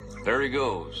There he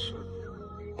goes.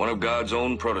 One of God's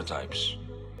own prototypes.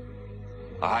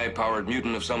 A high-powered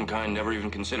mutant of some kind never even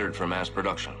considered for mass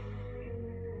production.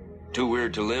 Too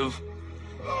weird to live,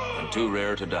 and too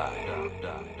rare to die.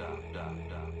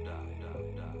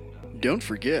 Don't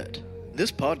forget,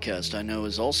 this podcast I know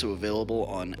is also available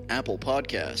on Apple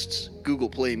Podcasts, Google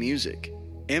Play Music,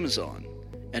 Amazon,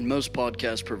 and most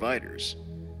podcast providers,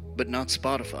 but not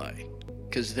Spotify,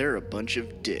 because they're a bunch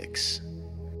of dicks.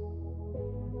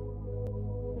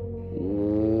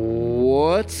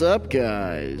 What's up,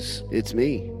 guys? It's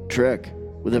me, Trek,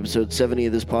 with episode 70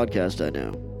 of this podcast I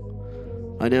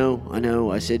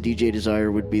know. I said DJ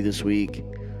Dezire would be this week.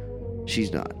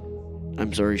 She's not.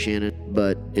 I'm sorry, Shannon,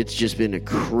 but it's just been a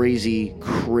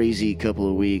crazy couple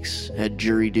of weeks. Had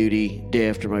jury duty day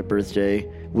after my birthday,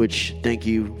 which thank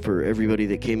you for everybody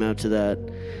that came out to that.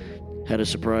 Had a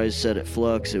surprise set at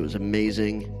Flux. It was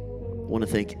amazing. Want to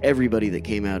thank everybody that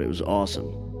came out. It was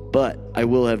awesome. But I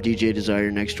will have DJ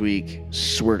Dezire next week,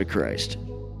 swear to Christ.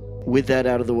 With that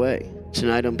out of the way,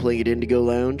 tonight I'm playing at Indigo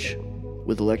Lounge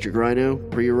with Electric Rhino,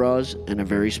 Priya Raz, and a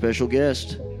very special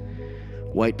guest.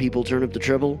 White people turn up the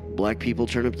treble, black people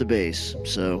turn up the bass.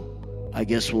 So I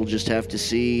guess we'll just have to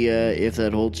see if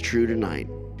that holds true tonight.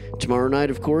 Tomorrow night,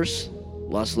 of course,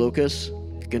 Las Locas.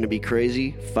 Gonna be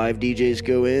crazy. 5 DJs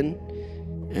go in,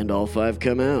 and all 5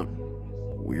 come out.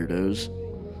 Weirdos.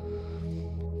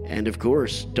 And of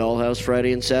course, Dollhouse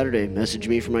Friday and Saturday. Message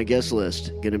me for my guest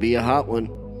list. Gonna be a hot one.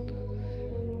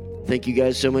 Thank you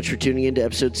guys so much for tuning in to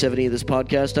episode 70 of this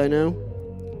podcast I know.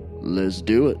 Let's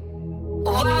do it.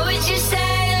 What would you say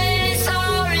that it's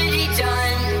already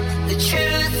done? The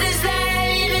truth is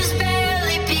that it has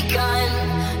barely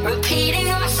begun. Repeating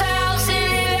ourselves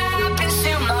and it happens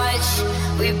too much.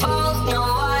 We both know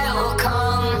what will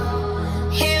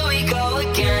come. Here we go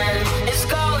again. It's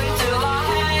going through our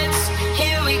heads.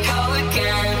 Here we go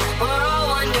again. We're all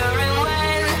wondering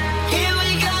when. Here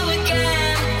we go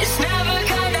again. It's never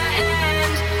gonna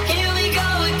end. Here we go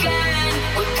again.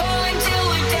 We're going till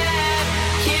we're dead.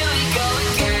 Here we go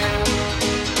again.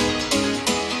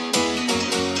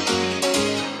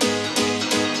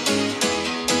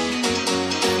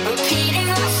 Repeating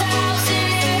ourselves.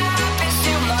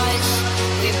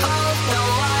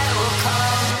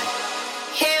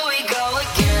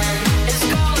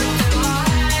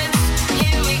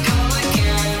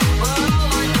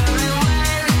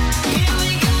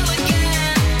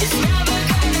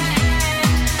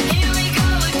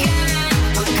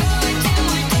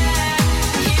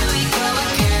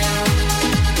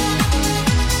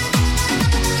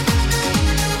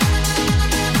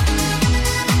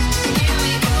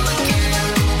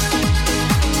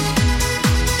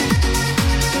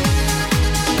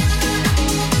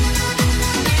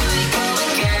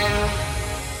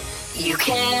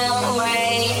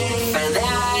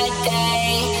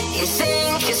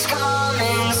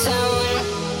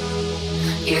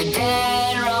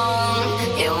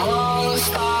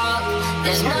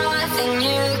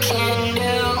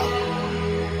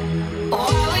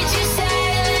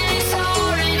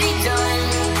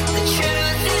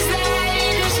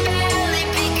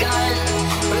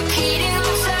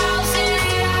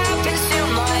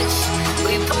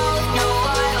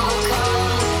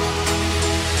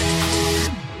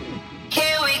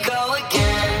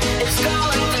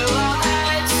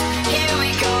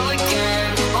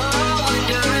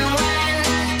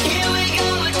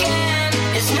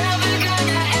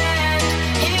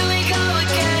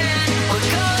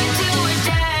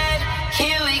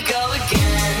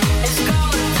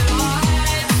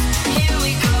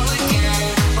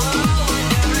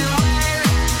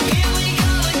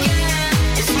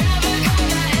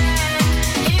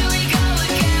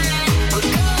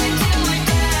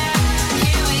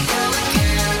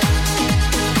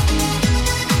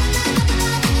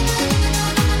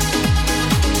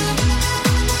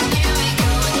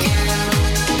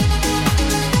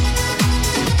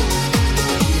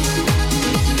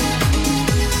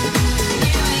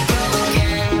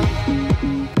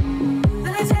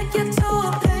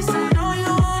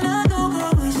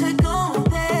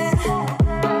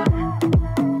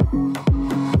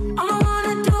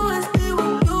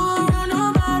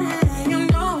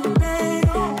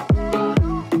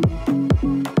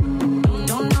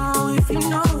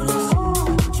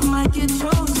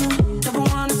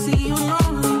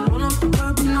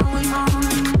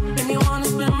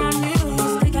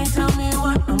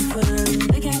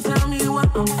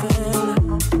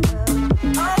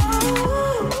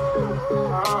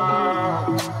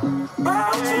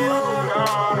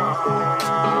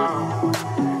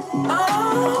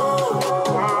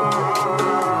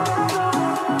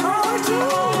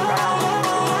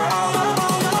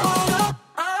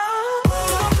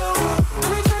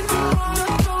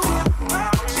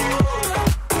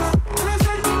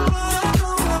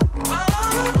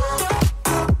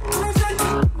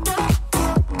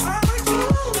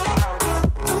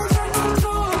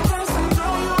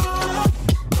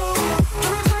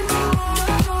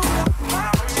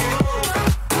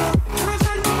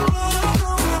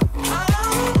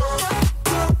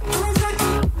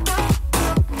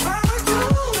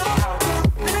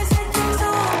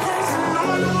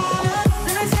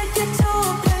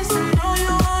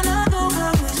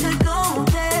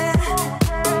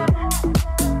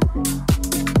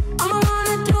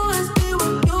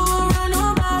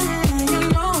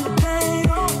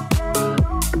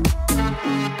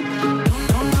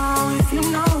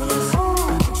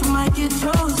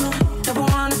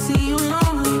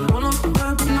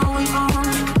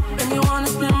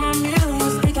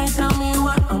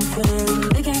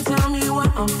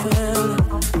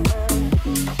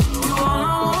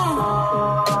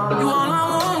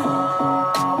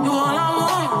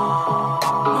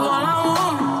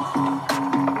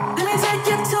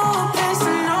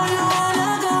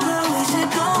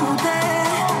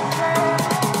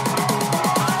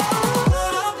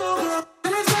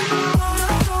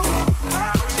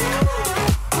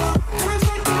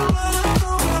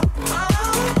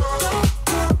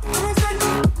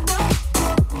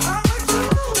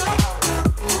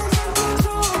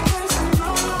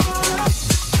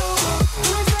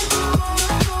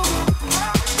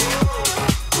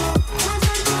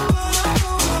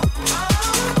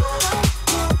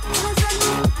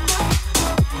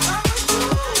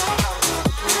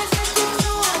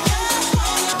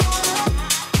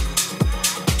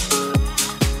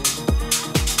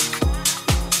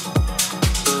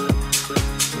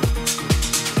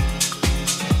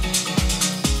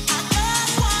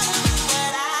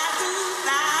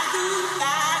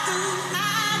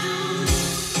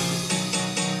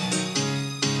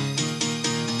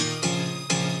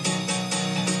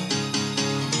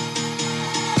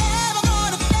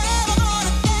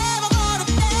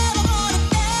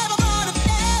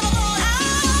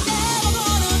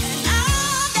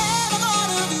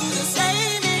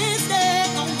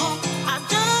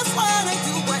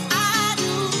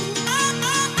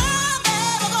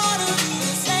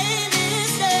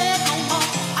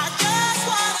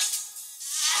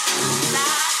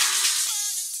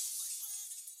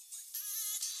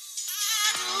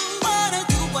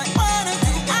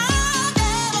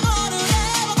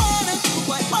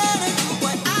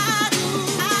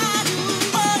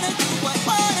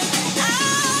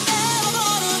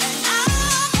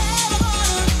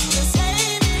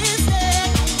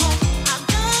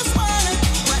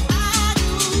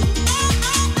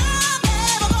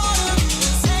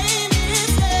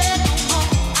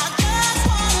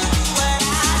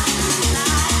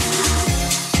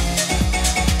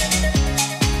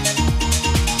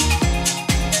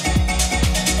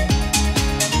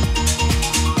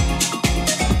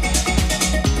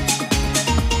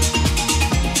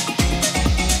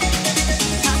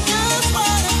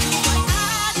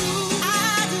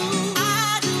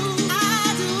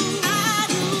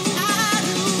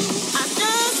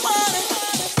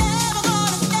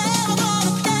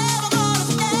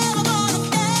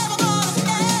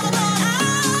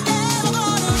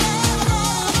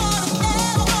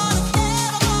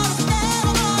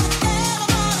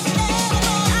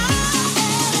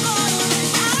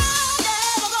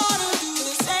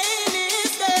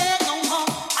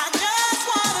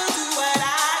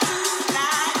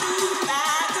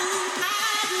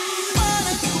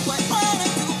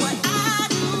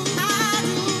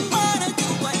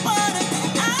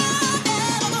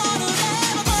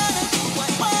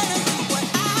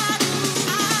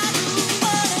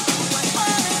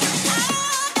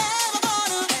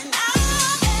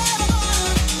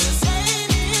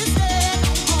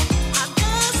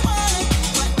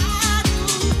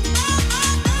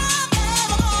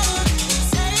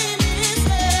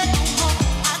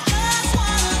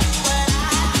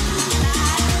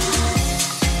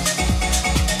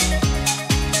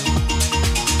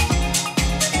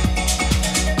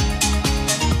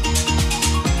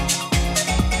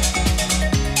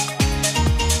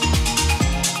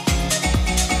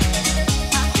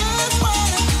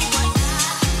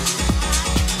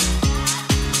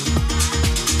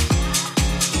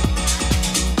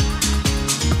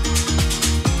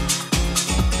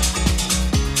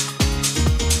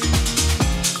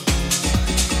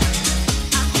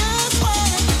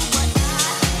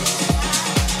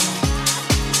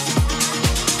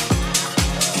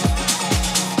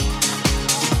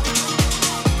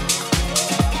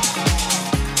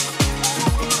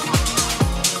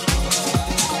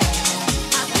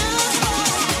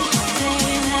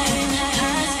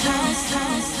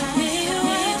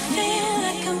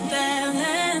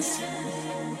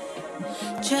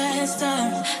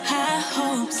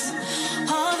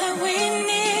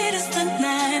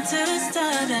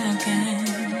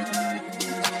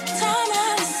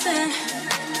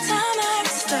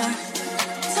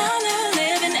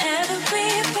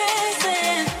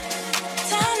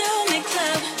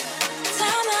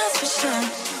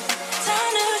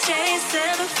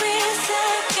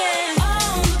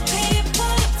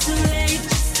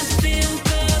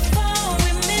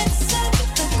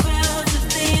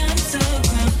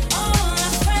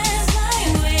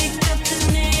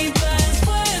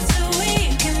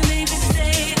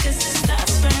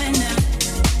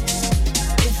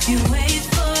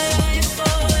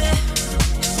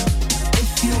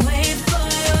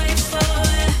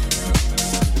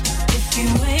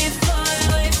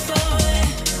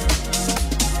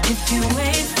 Feel you.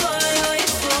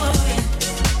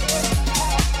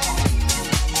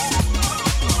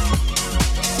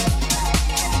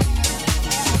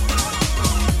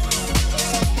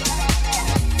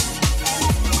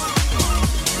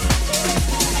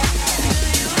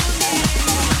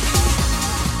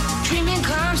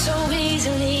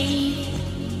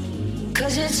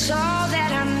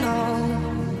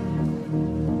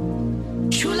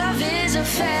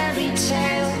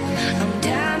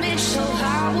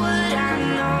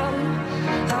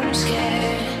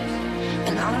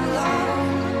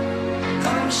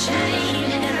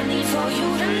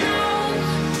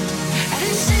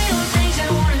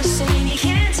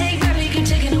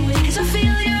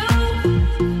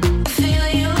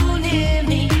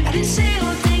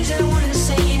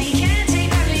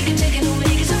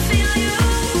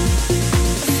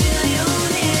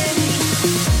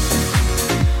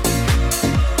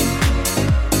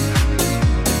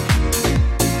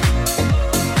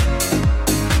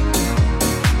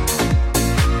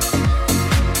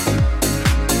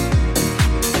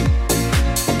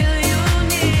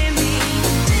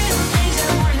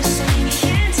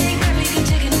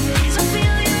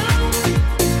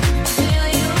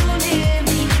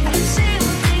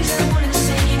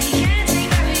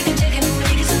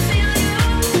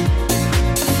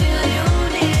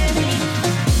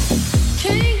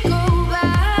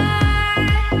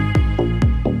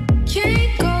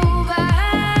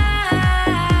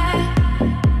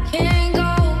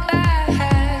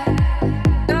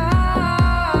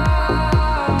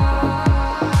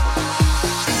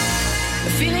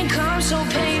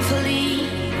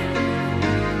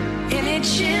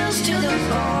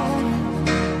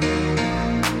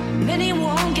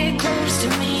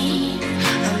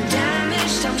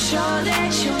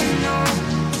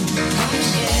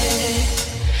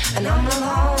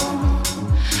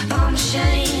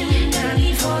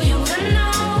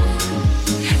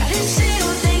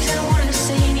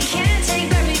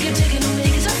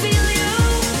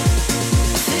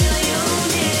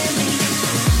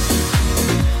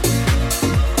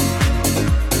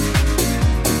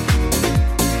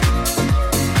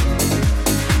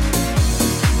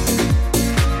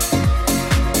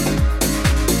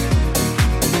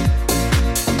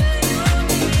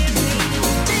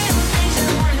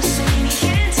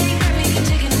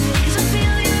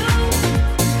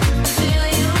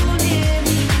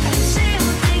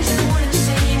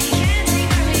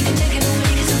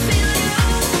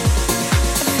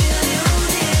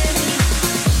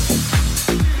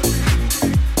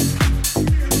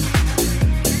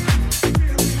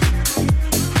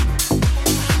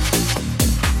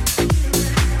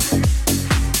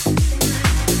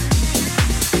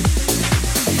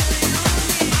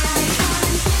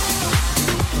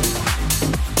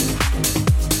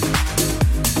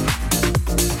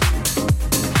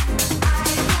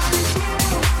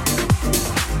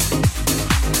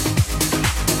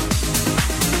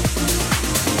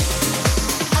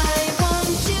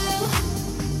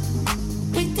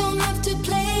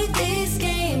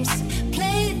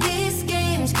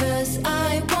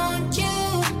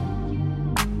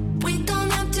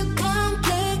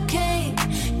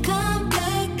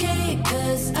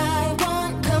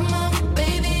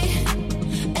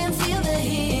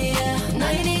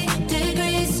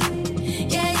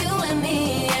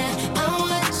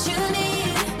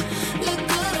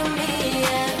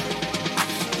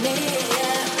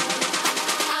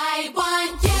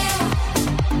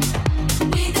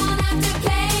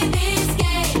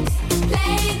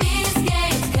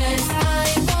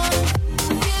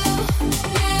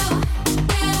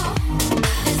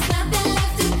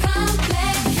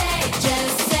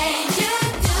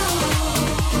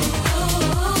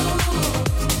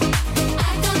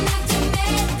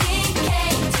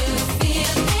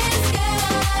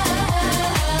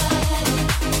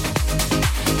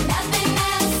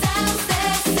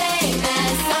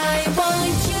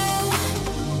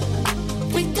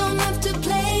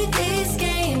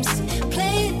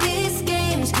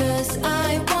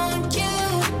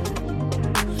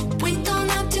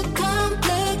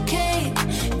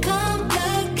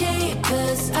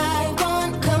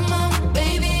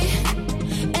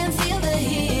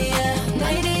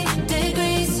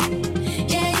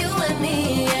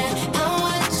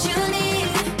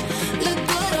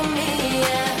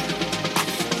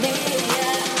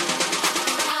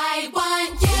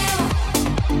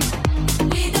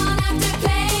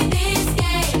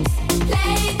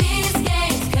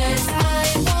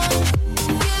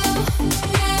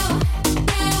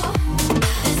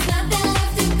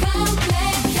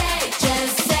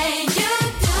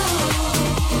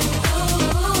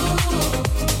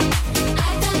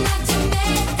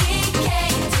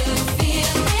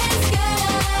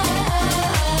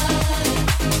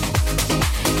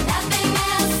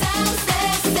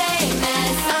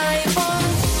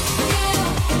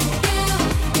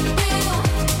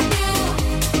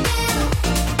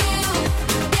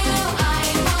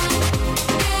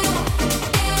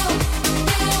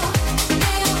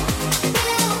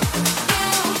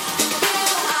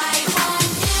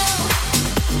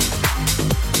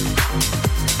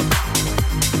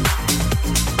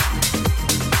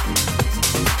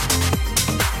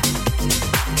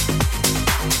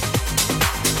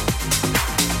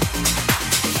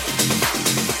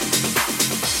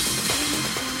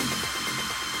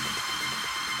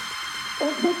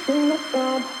 Every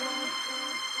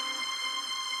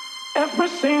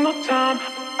single time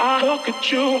I look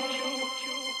at you,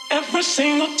 every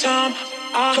single time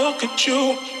I look at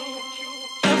you,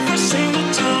 every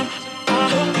single time I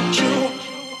look at you,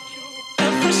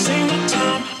 every single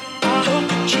time I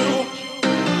look at you,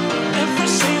 every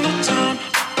single time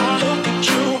I look at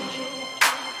you,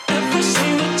 every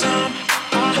single time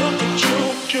I look at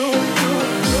you.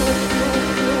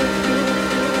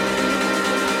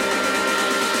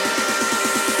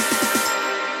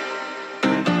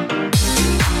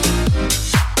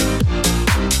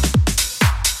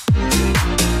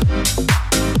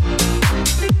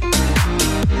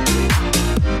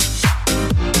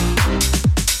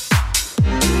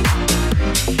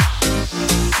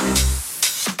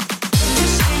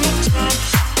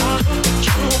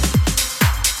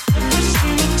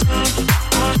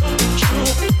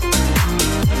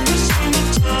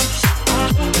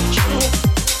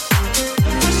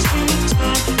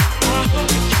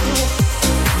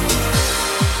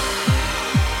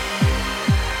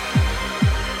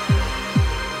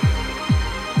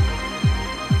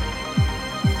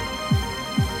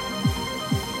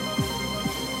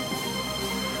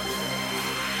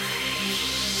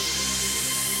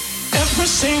 Every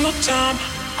single time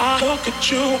I look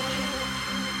at you,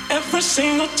 every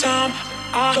single time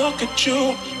I look at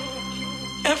you,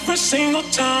 every single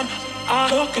time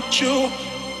I look at you,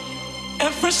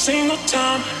 every single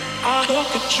time I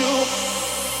look at you.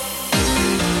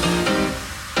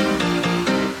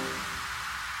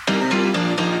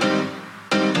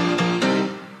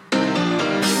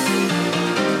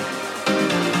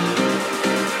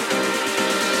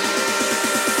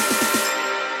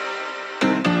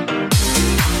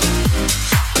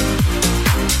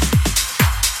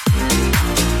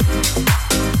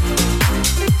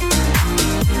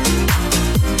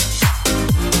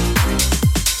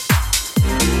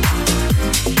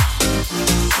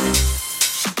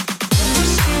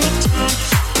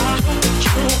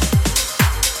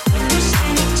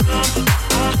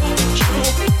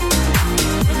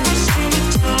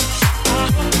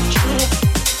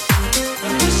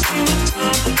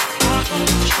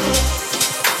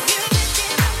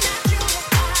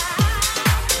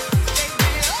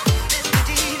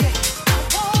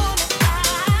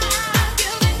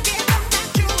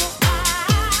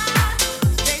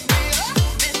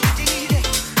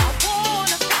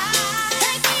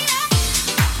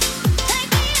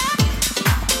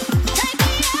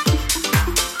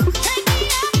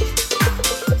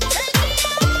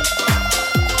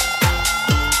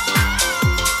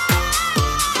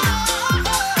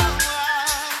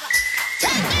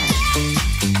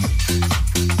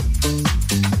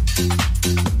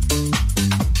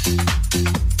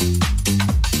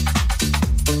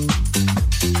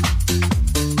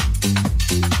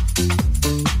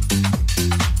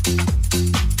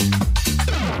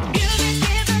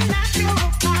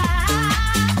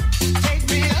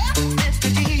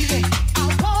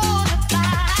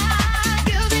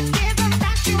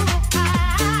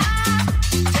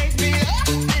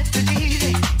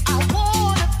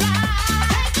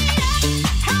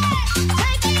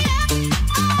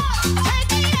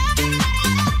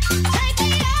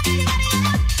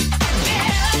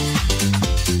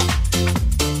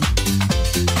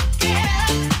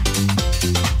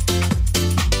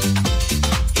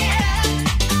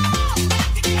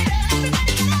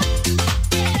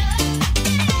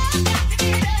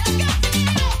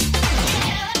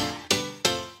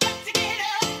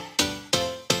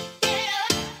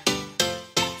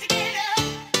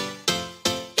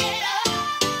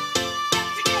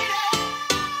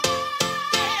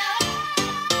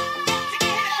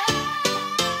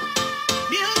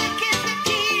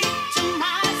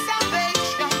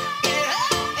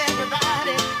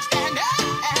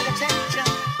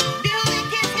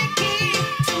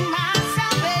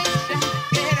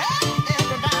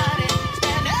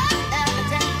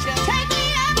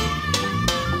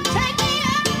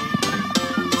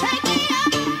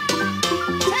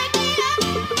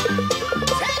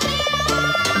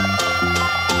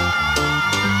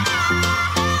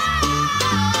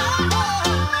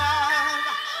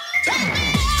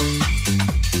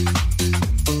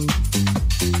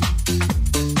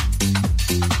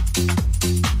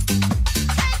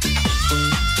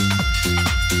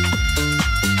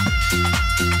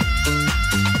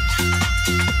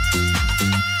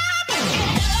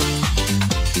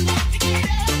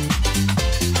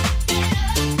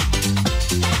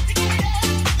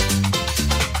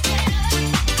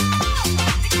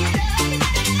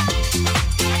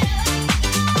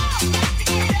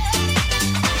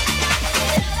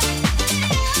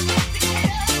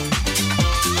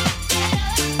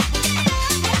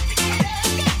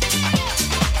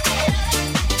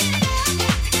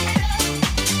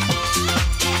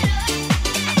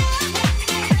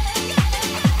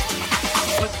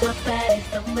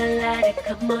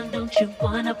 you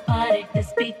wanna party?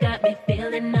 This beat got me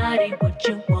feeling naughty. What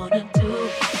you wanna do?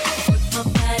 Work my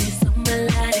body so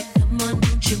melodic. Come on,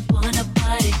 don't you wanna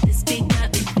party? This beat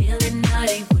got me feeling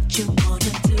naughty. What you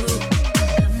wanna do?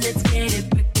 Come, let's get it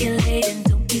percolating.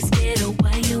 Don't be scared of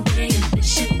why you waiting. There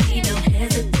should be no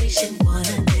hesitation.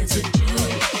 Wanna dance with you?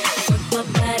 Work my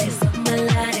body so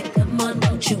melodic. Come on,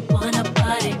 don't you wanna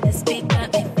party? This beat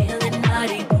got me feeling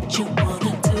naughty. What you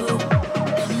wanna do?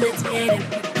 Come, let's get it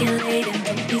percolating.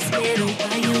 Don't be scared of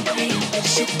why you waiting. There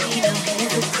should be no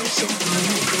hesitation.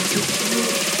 Wanna dance with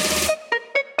you?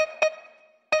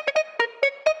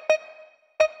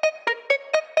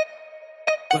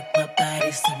 Work my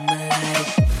body so melodic.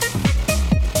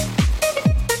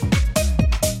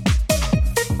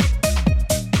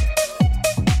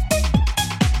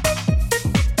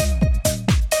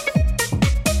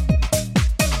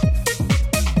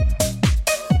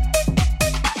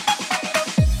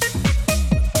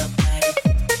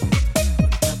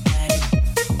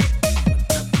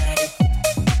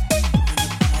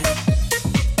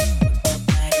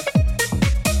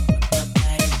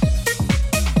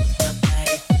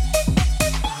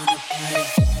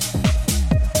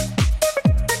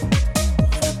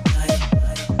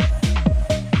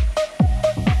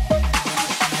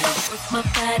 My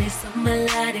body so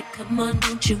melodic, come on,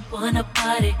 don't you wanna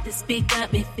party? This beat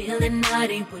got me feeling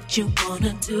naughty, what you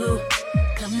wanna do?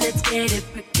 Come, let's get it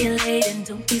percolating,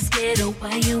 don't be scared of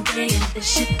why you waiting. There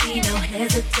should be no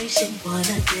hesitation,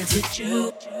 wanna dance with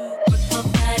you. Work my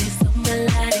body so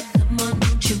melodic, come on,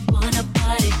 don't you wanna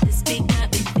party? This beat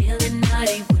got me feeling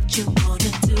naughty, what you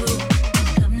wanna do?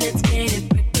 Come, let's get it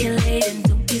percolating,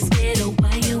 don't be scared of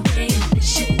why you waiting. There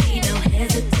should be no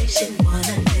hesitation,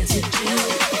 wanna dance with you.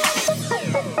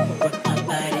 Work my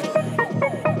body,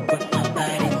 work my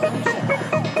body,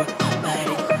 work my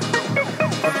body.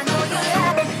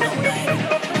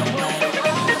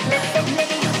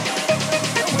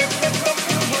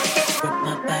 Work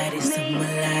my body so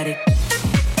melodic.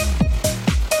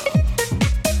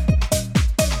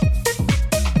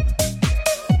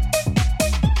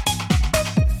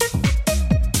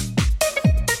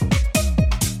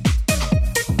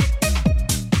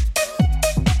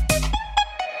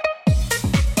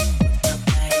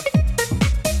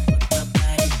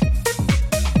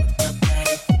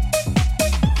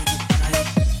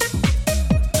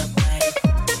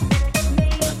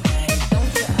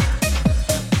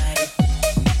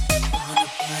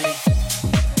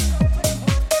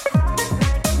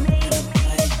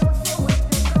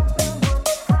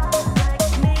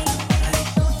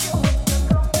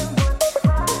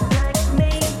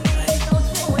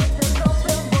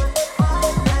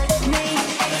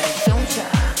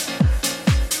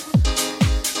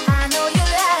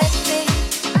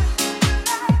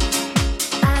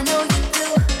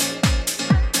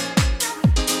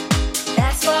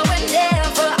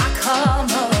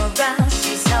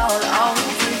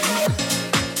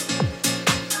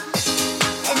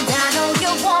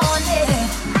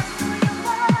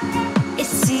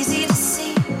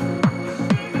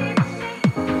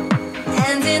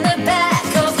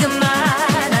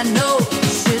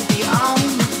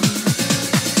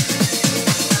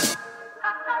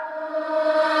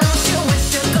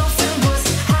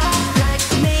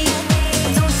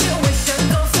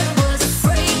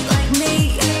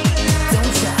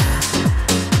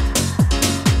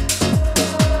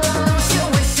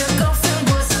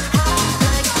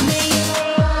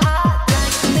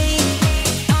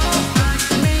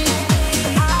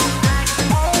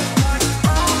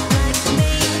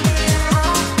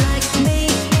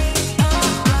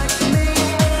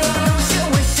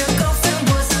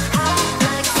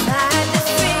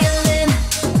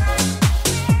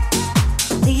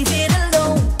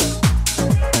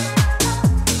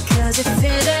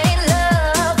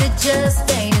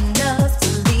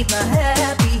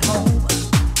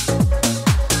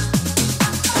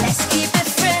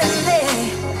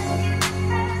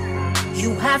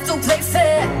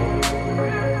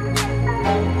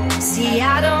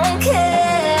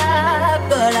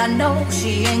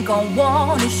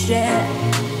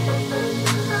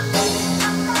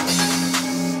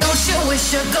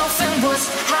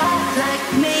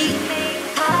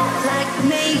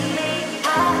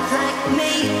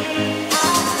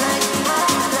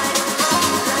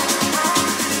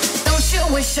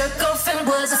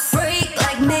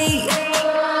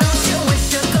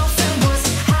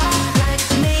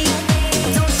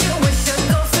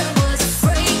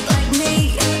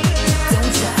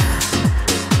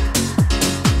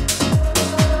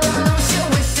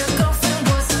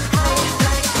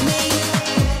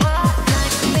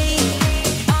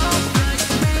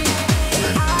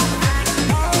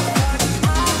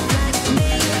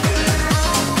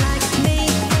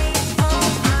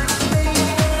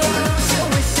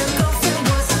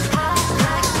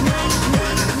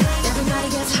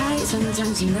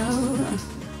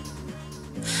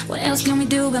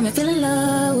 got me feeling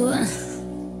low.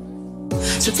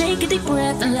 So take a deep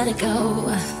breath and let it go.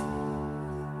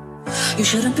 You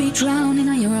shouldn't be drowning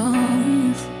on your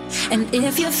own. And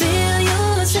if you feel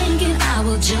you're sinking, I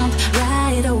will jump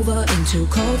right over into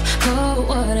cold, cold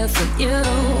water for you.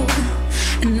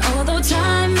 And although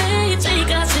time may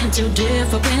take us into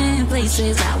different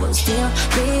places, I will still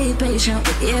be patient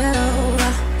with you.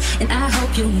 And I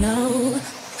hope you know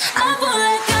I won't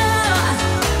let go.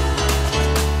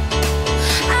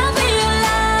 I'll be your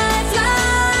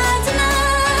lifeline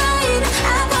tonight.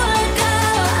 I won't let go.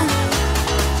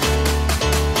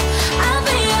 I'll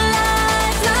be your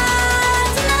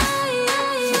lifeline tonight.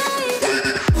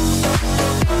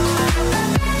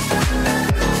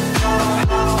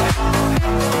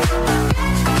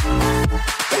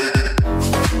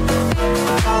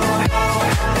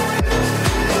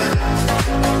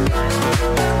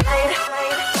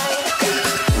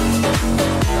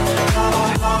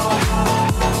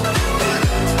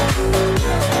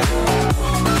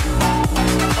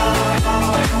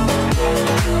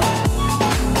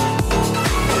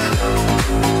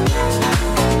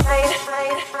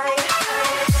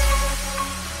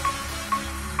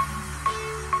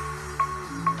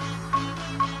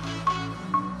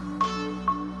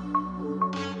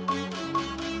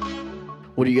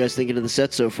 What are you guys thinking of the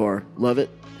set so far? Love it?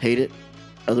 Hate it?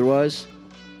 Otherwise,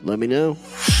 let me know.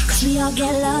 Cause we all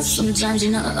get lost sometimes, you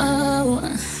know.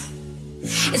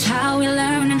 It's how we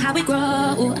learn and how we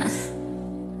grow.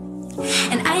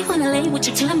 And I wanna lay with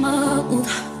you till I'm old.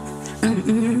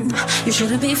 You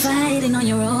shouldn't be fighting on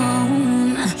your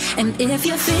own. And if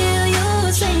you feel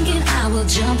you're sinking, I will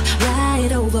jump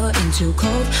right over into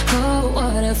cold, cold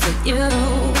water for you.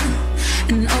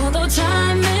 And although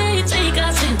time may take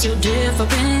us into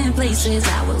different places,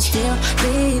 I will still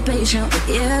be patient with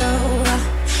you.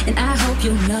 And I hope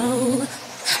you know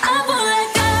I won't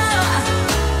let go.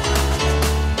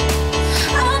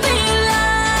 I'll be your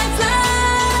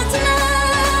lifeline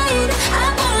tonight. I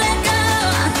won't let go.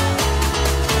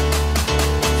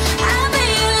 I'll be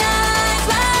your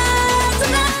lifeline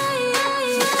tonight.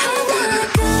 I won't let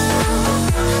go.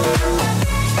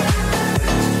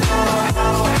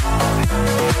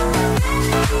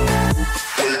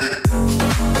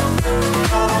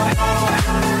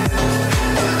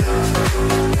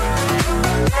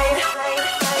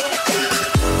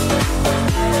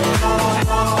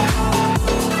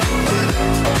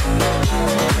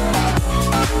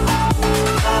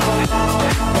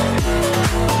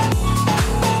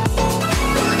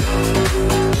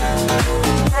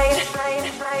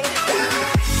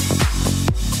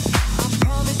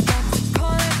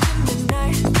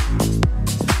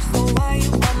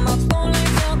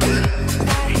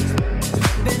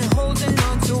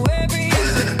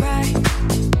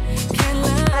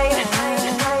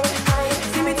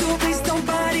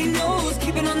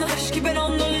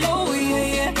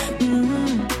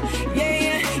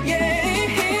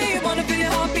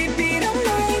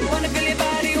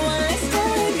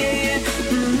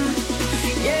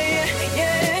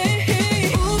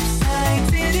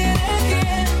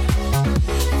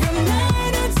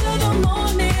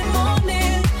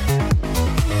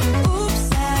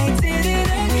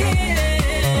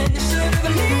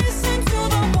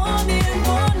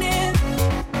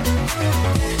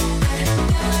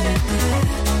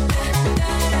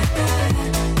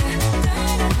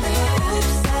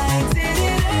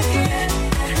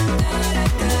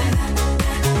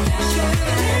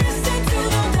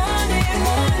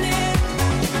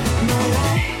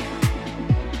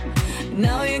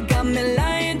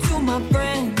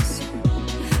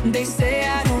 They say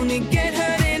I'd only get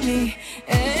hurt in the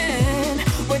end.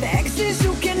 With exes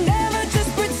you can never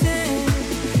just pretend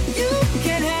you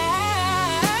can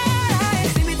hide.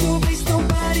 See me to a place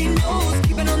nobody knows.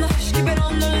 Keep it on the hush, keep it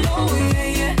on the low. Yeah,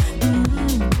 yeah,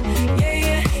 yeah,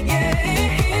 yeah,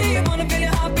 yeah. You wanna feel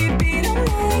your heartbeat beat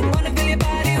online. Wanna feel your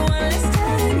body one last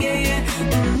time. Yeah, yeah,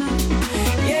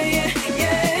 yeah, yeah,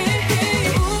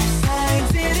 yeah. Oops, I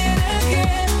did it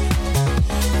again.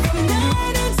 From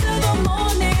night until the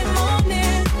morning.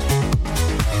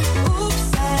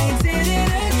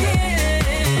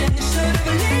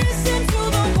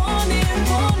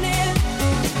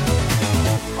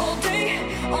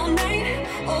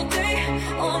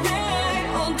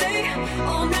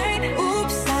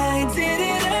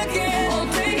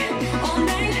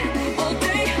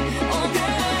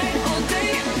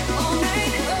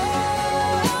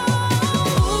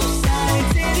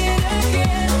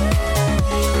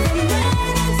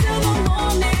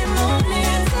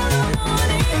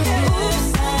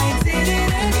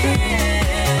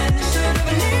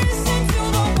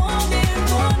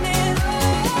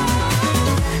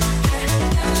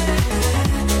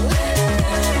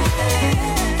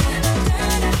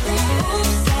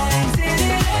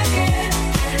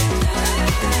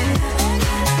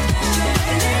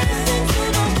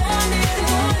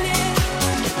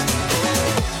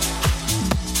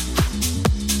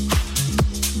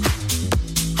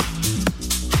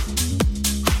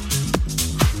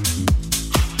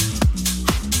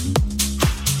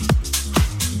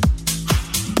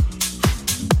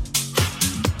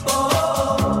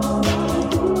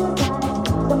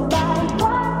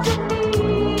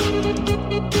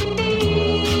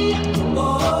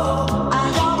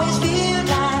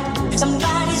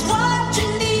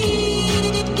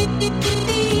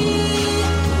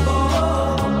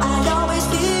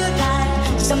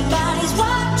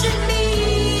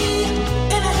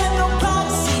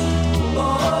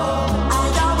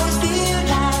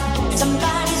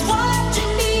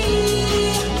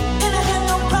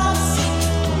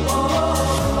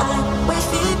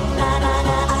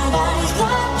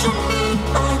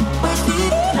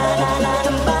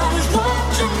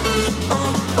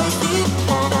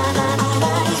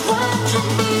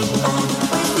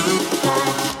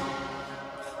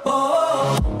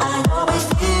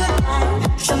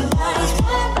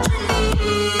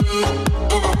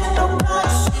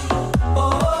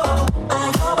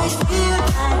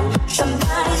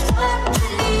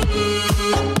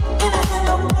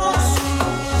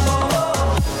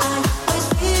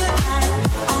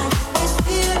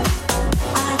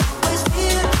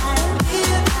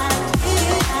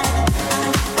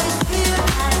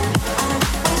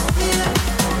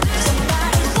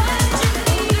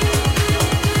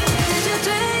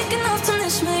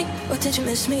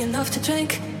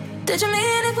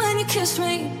 when you kissed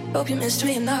me. Hope you missed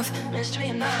me enough.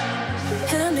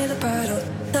 Hand me the bottle,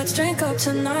 let's drink up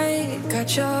tonight.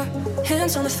 Got your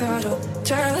hands on the throttle,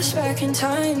 drive us back in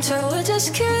time till we're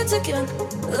just kids again.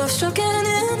 Love struck in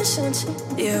innocence,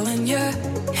 you and your.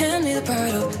 Hand me the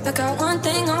bottle, I got one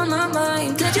thing on my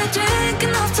mind. Did you drink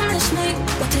enough to miss me?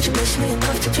 Or did you miss me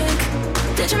enough to drink?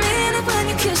 Did you mean it when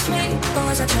you kissed me? Or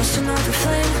was I just another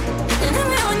flame? And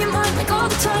am I on your mind like all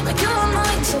the time, like you're on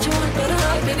mine? Said you want better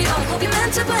life, baby, I hope you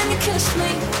meant it when you kissed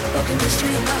me. Hope you missed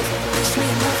me enough to drink. Missed me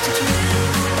enough to drink.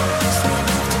 Missed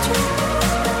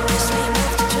me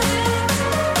enough to drink.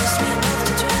 Missed me enough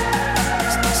to drink.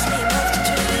 Missed me enough to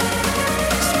drink.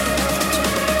 Missed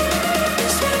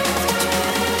me enough to drink.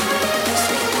 Missed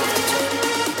me enough to drink.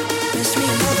 Missed me enough to drink. Missed me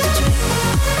enough to drink.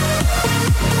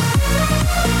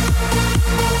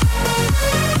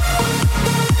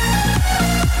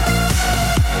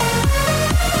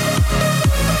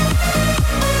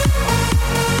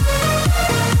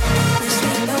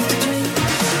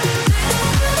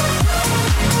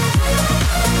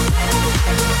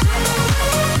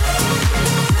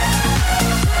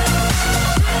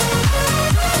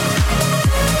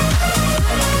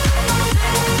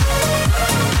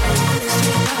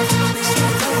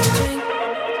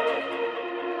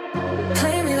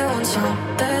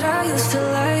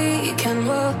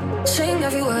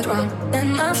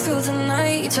 Through the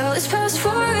night till it's past 4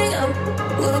 a.m.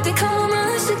 We'll become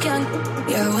us again.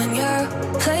 Yeah, when you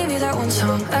play me that one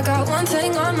song, I got one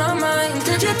thing on my mind.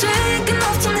 Did you drink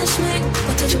enough to miss me?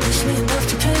 Or did you miss me enough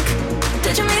to drink?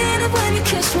 Did you mean it when you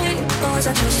kissed me? Or was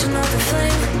I just another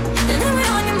flame? And am I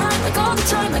on your mind like all the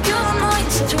time, like you're on mine?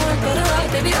 Said you weren't better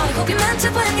life, baby, I hope you meant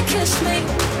it when you kissed me.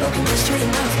 Hope you missed me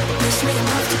enough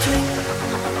to drink.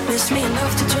 Miss me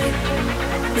enough to drink.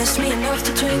 Miss me enough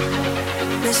to drink.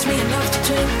 Miss me enough to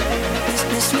drink.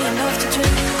 Miss me enough to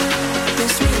drink.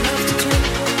 Miss me enough to drink.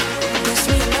 Miss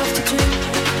me enough to drink.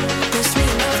 Miss me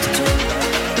enough to drink.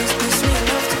 Miss me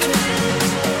enough to drink.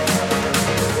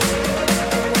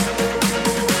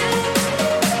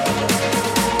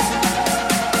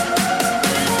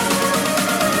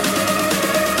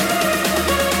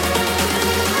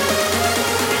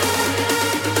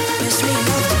 Miss me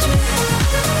enough to drink.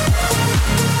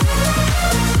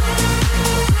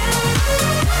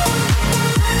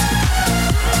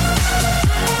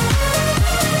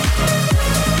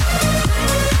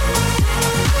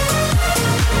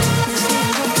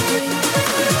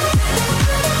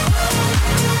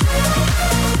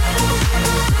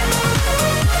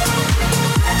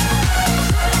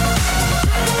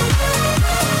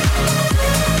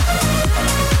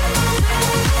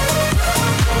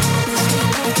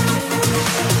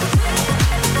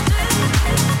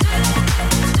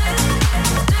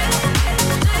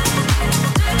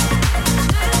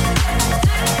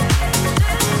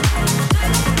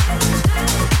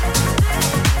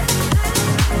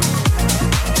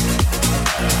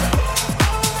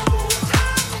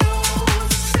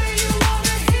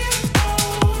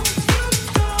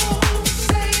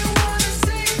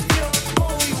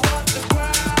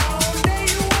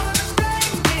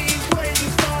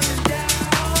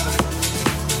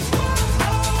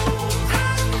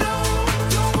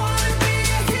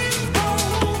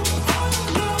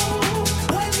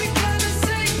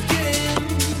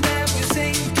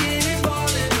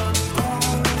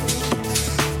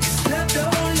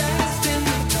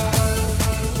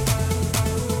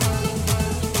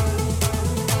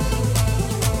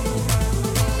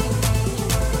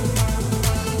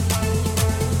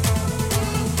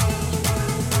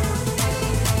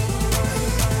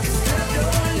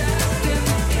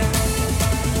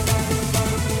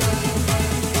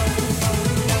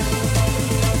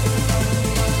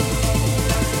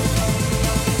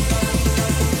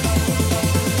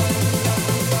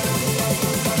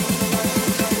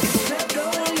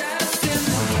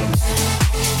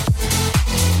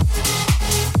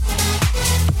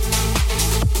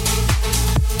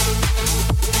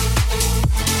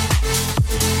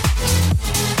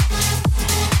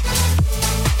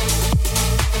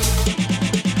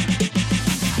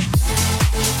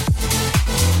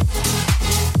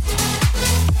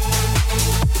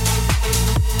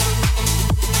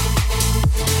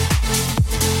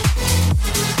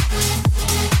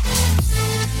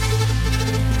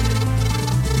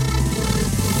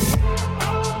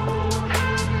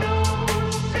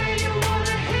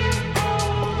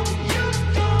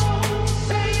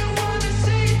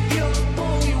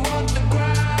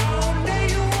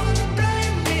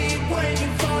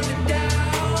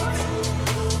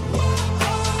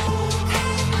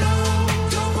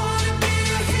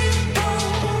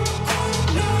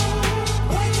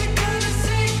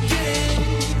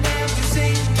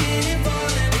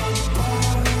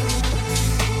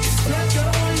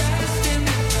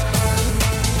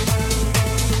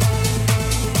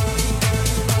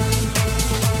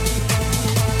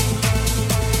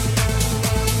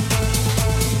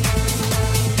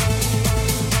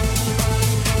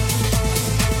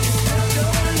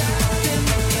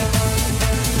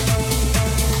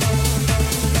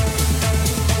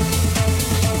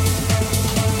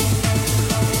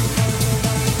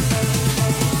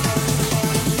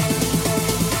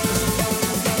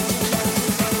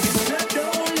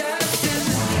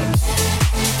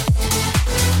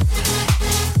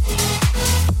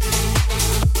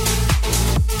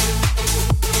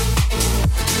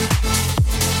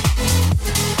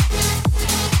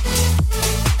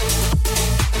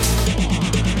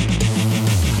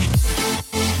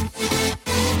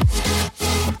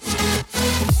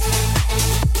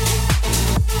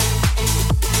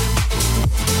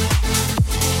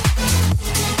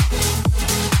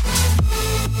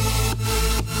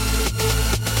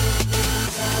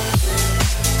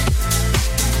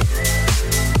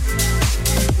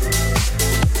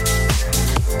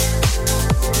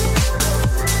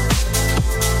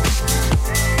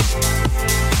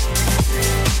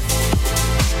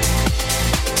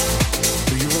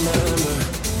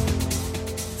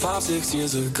 6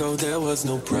 years ago there was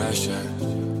no pressure,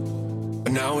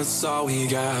 but now it's all we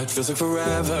got. Feels like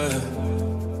forever.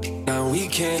 Now we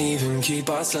can't even keep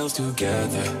ourselves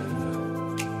together.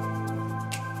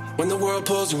 When the world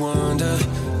pulls you under,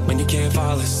 when you can't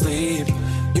fall asleep,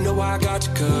 you know I got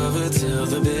you covered till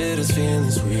the bitter's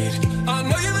feeling sweet. I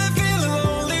know you've been feeling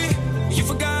lonely, you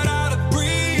forgot how to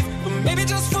breathe, but maybe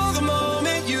just for the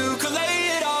moment you could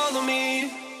lay it all on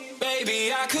me.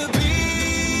 Baby, I could be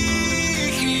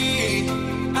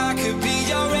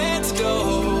your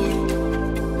antidote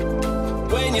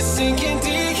when you're sinking deep.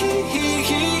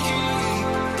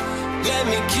 Let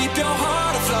me keep your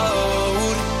heart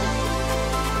afloat.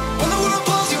 When the world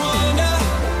pulls you under,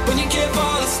 when you can't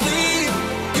fall asleep,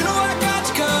 you know I got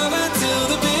you covered till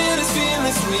the bitter's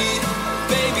feeling sweet.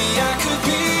 Baby, I could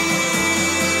be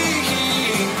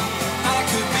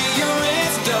your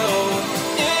antidote,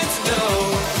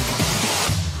 antidote.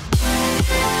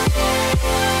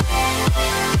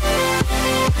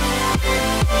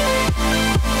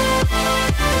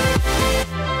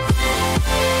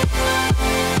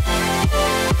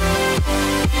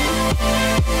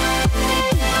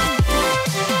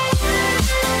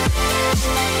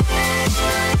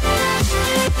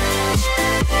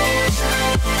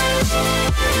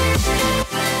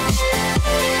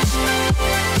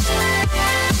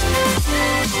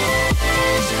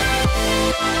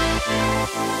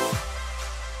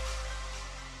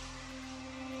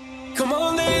 Come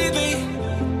on, baby,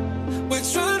 we're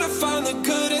trying to find the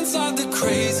good inside the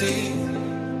crazy.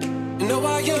 You know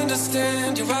I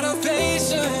understand you're out of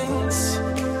patience,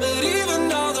 but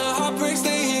even all the heartbreaks,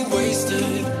 they ain't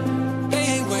wasted. They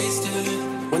ain't wasted.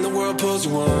 When the world pulls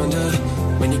you under,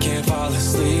 when you can't fall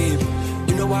asleep,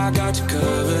 you know I got you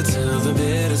covered till the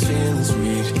bitter's feeling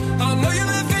sweet. I know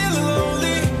you've been feeling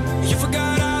lonely, you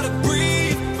forgot how to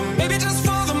breathe, but maybe just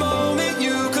for the moment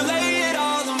you could lay it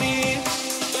all on me.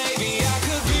 Baby, I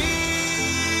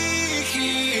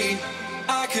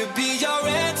could be your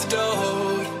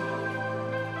antidote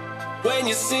when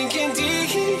you're sinking deep.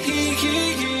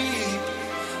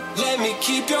 Let me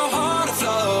keep your heart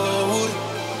afloat.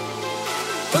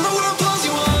 When the world pulls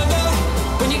you under,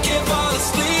 when you can't fall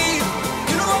asleep,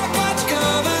 you know I got you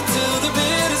covered till the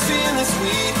bitter's feeling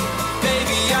sweet.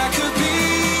 Baby, I could be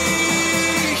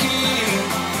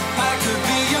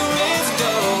your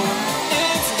antidote,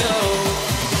 antidote.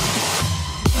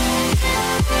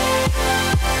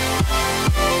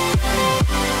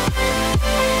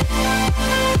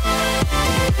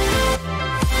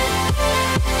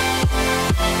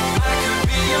 I could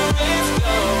be your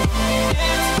antidote,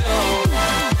 antidote.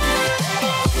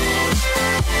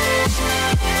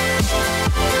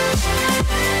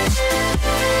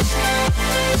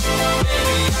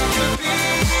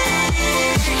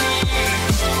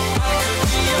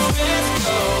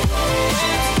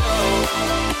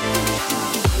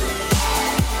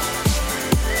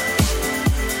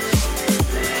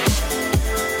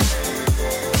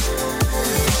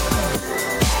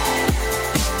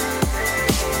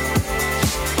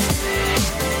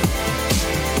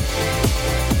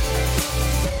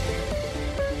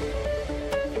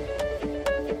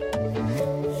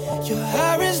 Your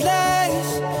hair is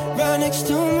lace right next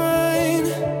to mine.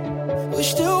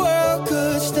 Wish the world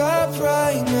could stop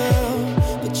right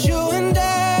now, but you and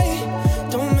I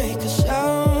don't make a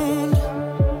sound.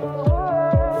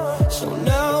 So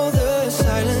now the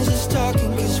silence is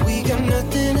talking, 'cause we got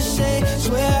nothing to say.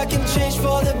 Swear I can change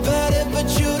for the better, but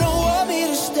you don't want me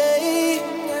to stay.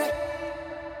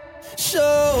 So,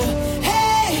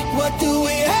 hey, what do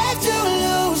we have to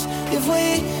lose if we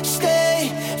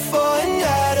stay for a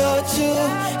night or two?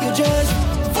 You just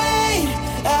wait,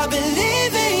 I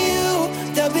believe in you.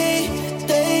 There'll be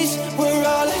days where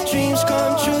all our dreams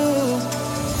come true.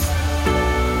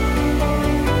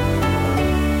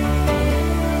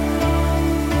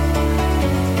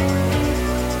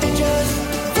 Just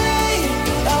wait,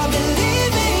 I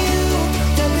believe in you.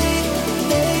 There'll be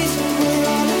days where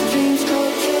all our dreams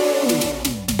come true.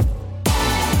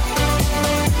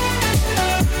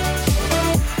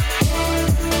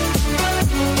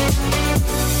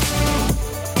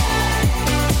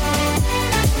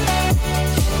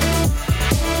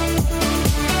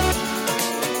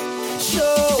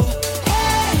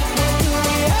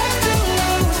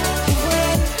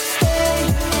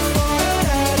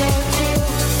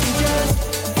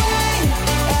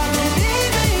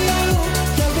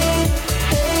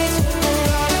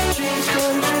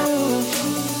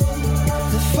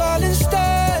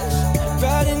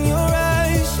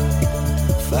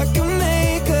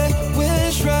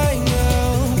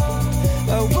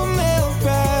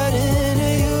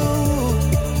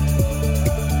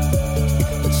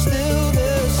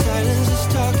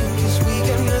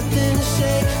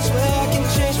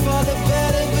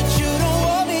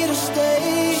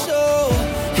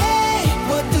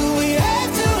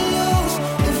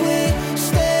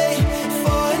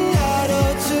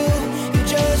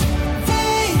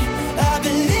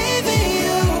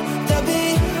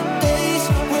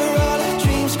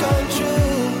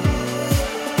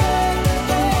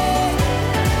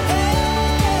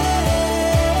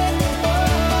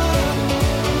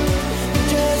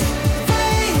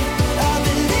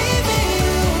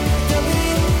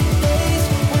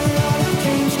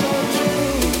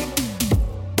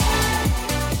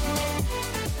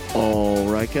 All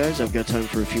right, guys, I've got time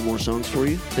for a few more songs for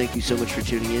you. Thank you so much for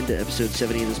tuning in to episode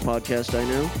 70 of this podcast, I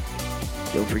know.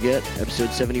 Don't forget,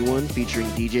 episode 71 featuring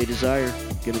DJ Dezire.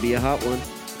 Gonna be a hot one.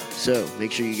 So,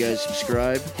 make sure you guys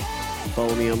subscribe,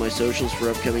 follow me on my socials for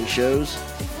upcoming shows,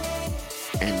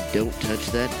 and don't touch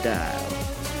that dial.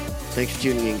 Thanks for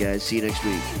tuning in, guys. See you next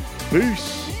week.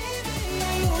 Peace!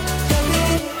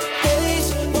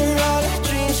 Days where all our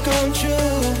dreams come true.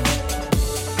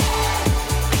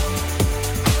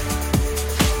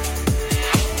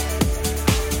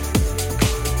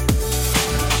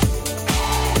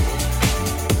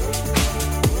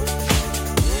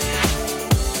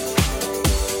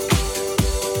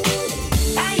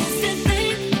 I used to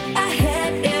think I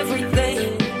had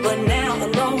everything, but now I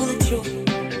know the truth.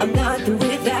 I'm nothing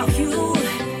without you.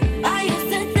 I used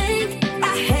to think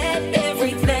I had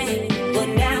everything, but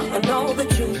now I know the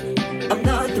truth. I'm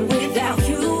nothing without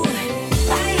you.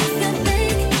 I used to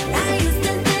think,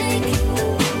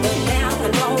 but now I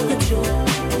know the truth.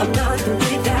 I'm nothing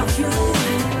without you.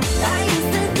 I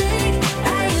used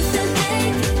to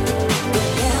think, but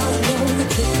now I know the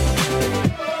truth.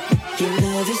 Your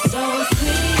love is so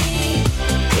sweet,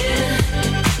 yeah.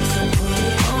 So put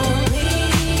it on me,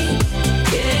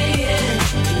 yeah, yeah.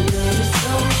 Your love is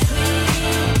so sweet,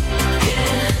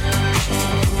 yeah. So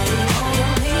put it on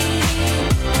me,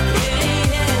 yeah,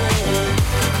 yeah.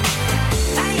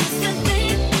 I used to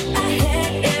think I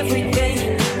had everything,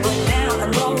 but now I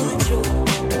know the truth.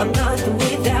 I'm nothing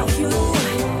without you.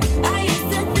 I used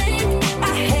to think I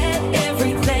had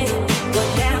everything, but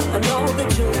now I know the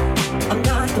truth. I'm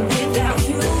nothing without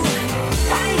you.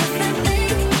 I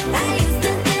used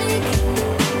to think,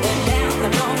 but now I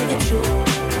know the truth.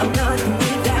 I'm nothing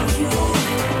without you.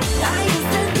 I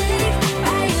used to think,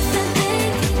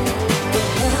 but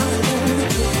now I know the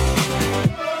truth.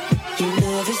 Your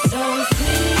love is so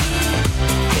sweet,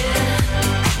 yeah.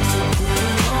 So put it on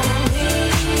me,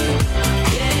 yeah,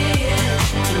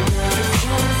 yeah. Your love is so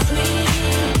sweet,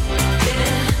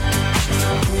 yeah. So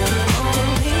put it on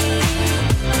me,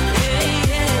 yeah,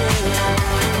 yeah.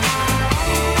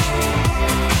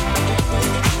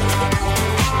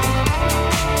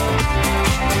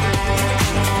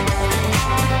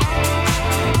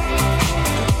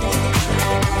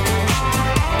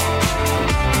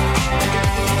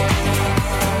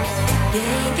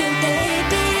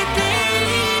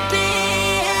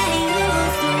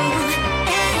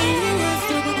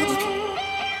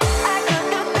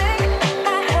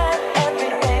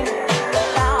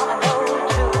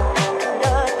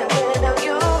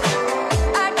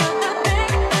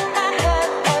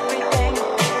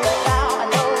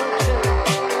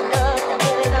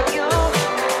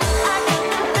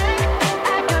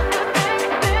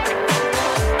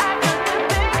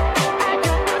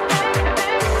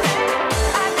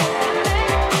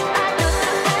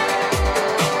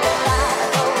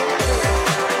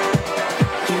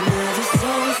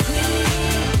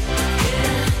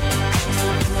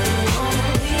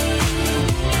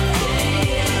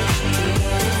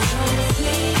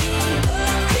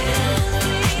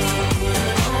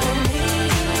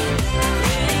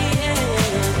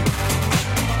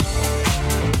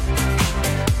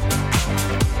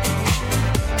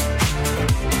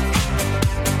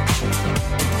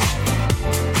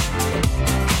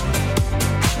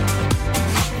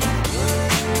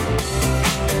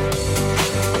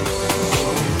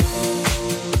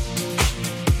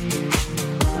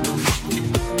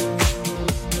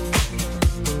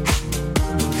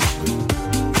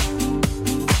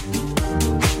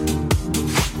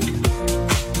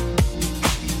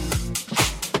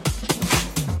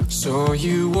 Saw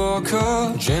you walk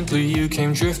up, gently you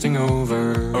came drifting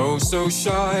over. Oh, so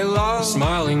shy, love,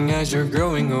 smiling as you're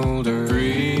growing older.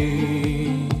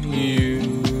 Free you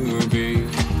be.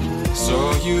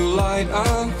 Saw you light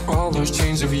up, all those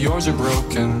chains of yours are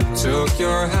broken. Took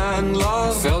your hand,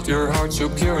 love, felt your heart so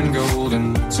pure and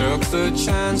golden. Took the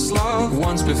chance, love,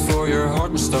 once before your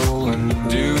heart was stolen.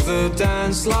 Do the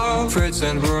dance, love,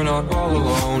 pretend we're not all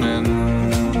alone and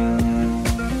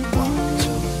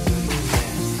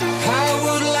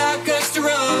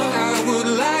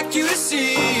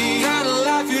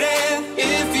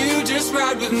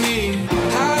ride with me.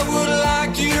 I would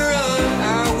like you to run.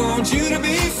 I want you to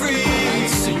be free. I'd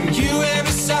sing you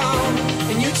every song,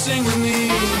 and you'd sing with me.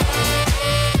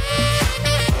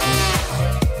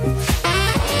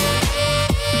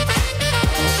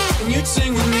 And you'd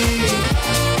sing with me.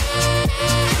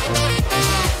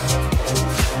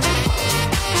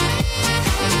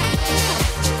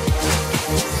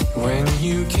 When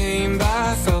you came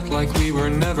by, felt like we were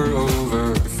never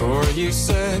over. Before you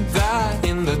said that,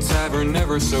 in the tavern,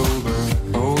 never sober.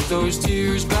 Oh, those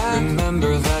tears back.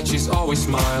 Remember that she's always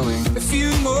smiling. A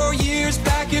few more years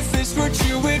back, if this were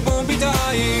true, it won't be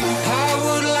dying. I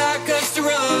would like us to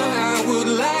run, I would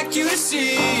like you to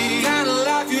see kind of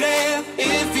life you'd have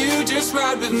if you just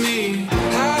ride with me.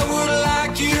 I would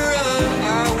like you to run,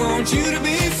 I want you to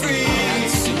be free. I'd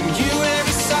sing you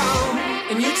every song,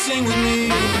 and you'd sing with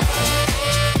me.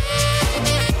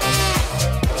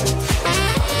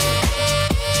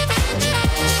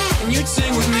 You'd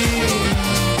sing with me.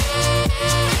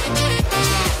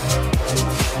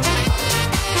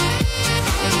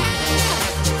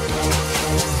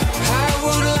 I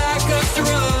would like us to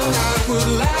run, I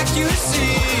would like you to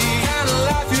see kind of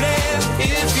life you'd have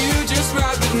if you just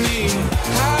ride with me.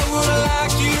 I would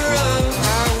like you to run,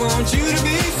 I want you to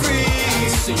be free.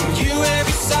 I'd sing you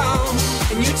every song,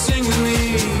 and you'd sing with me.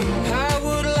 I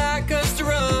would like us to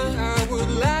run, I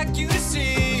would like you to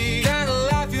see kind of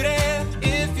life you'd have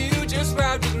if you just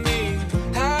ride with me.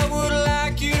 I would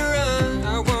like you to run,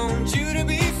 I want you to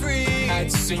be free.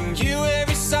 I'd sing you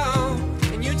every song,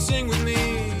 and you'd sing with me.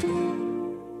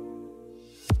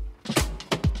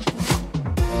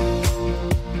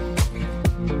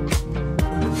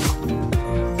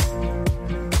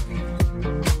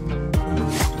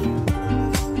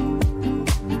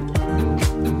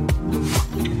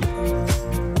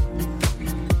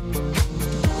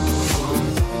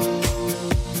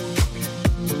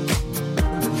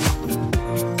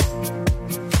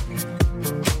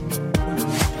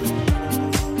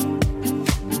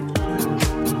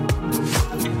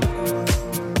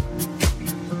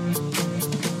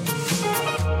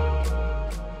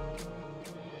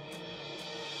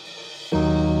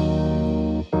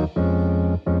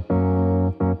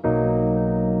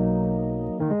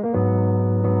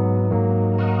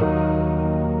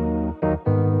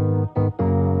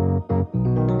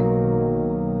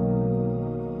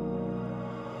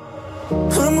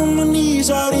 I'm on my knees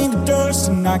out in the dust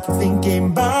and I keep thinking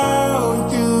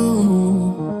about you.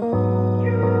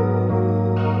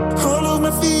 All of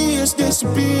my fears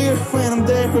disappear when I'm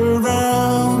there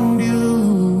around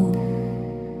you.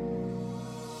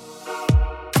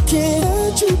 I can't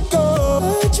let you go,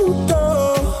 let you go.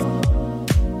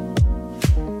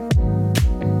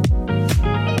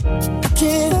 I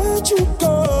can't let you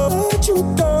go, let you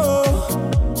go.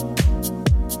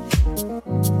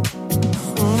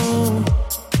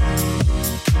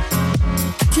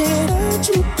 Can't let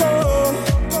you go.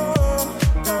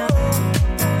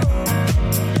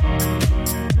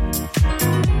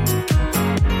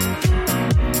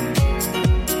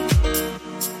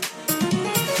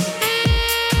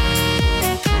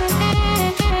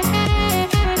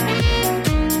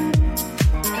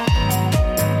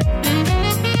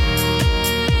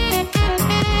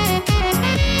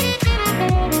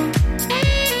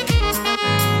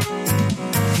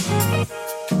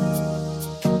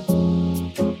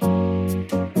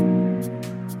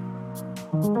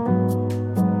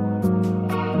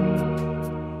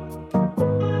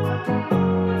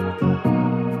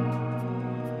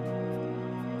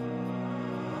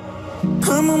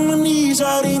 I'm on my knees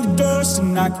out in the dust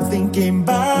and I keep thinking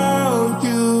about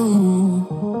you.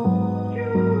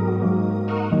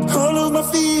 All of my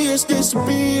fears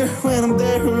disappear when I'm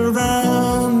there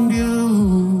around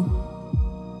you.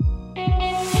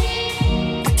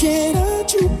 I can't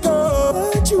let you go,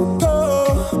 let you go.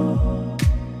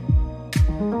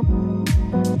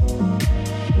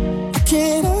 I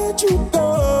can't let you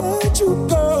go, let you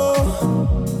go.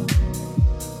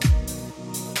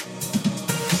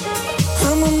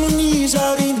 I'm on my knees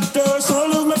out in the dust.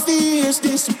 All of my fears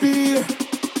disappear.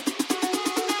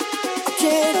 I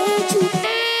can't hold you.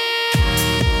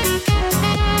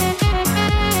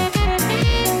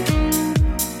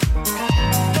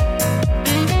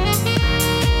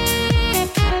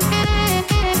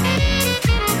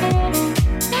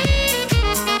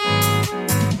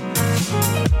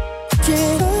 I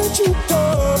can't let you go,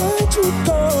 let you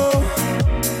go.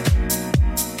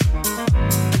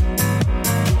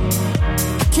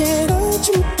 Can't let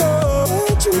you go.